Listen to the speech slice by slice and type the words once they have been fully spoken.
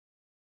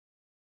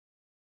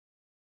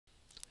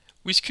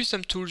With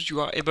custom tools, you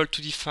are able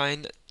to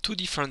define two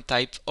different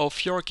types of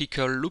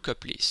hierarchical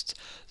lookup list.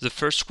 The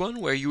first one,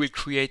 where you will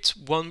create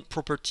one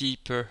property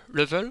per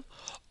level,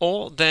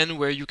 or then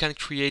where you can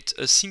create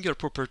a single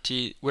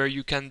property where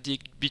you can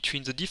dig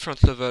between the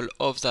different levels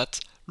of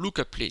that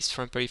lookup list.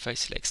 For example, if I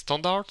select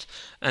standard,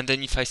 and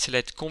then if I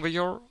select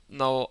conveyor,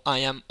 now I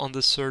am on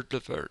the third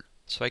level.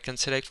 So I can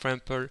select, for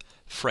example,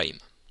 frame.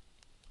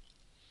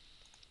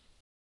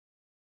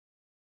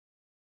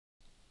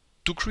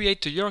 To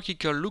create a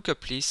hierarchical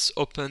lookup list,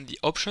 open the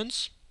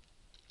options.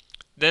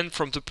 Then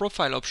from the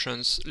profile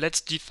options,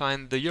 let's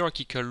define the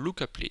hierarchical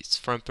lookup list.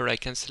 For example, I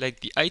can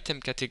select the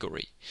item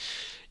category.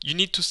 You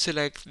need to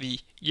select the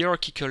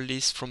hierarchical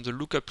list from the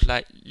lookup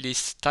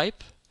list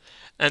type.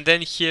 And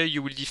then here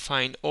you will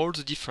define all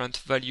the different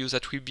values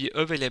that will be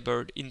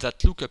available in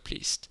that lookup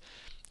list.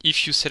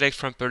 If you select,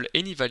 for example,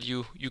 any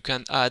value, you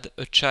can add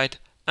a child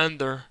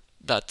under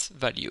that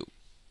value.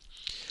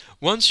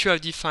 Once you have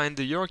defined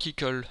the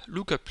hierarchical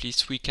lookup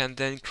list, we can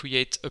then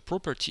create a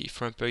property.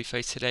 For example, if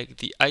I select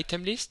the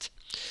item list,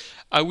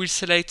 I will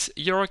select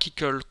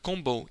hierarchical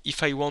combo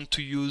if I want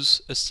to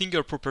use a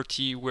single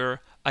property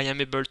where I am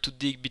able to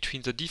dig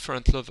between the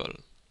different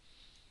levels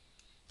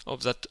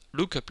of that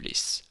lookup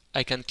list.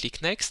 I can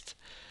click next,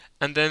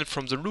 and then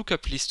from the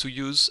lookup list to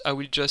use, I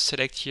will just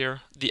select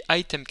here the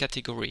item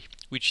category,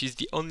 which is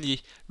the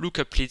only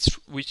lookup list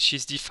which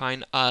is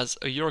defined as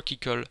a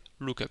hierarchical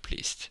lookup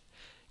list.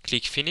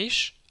 Click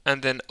finish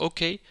and then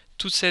OK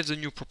to save the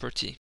new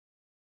property.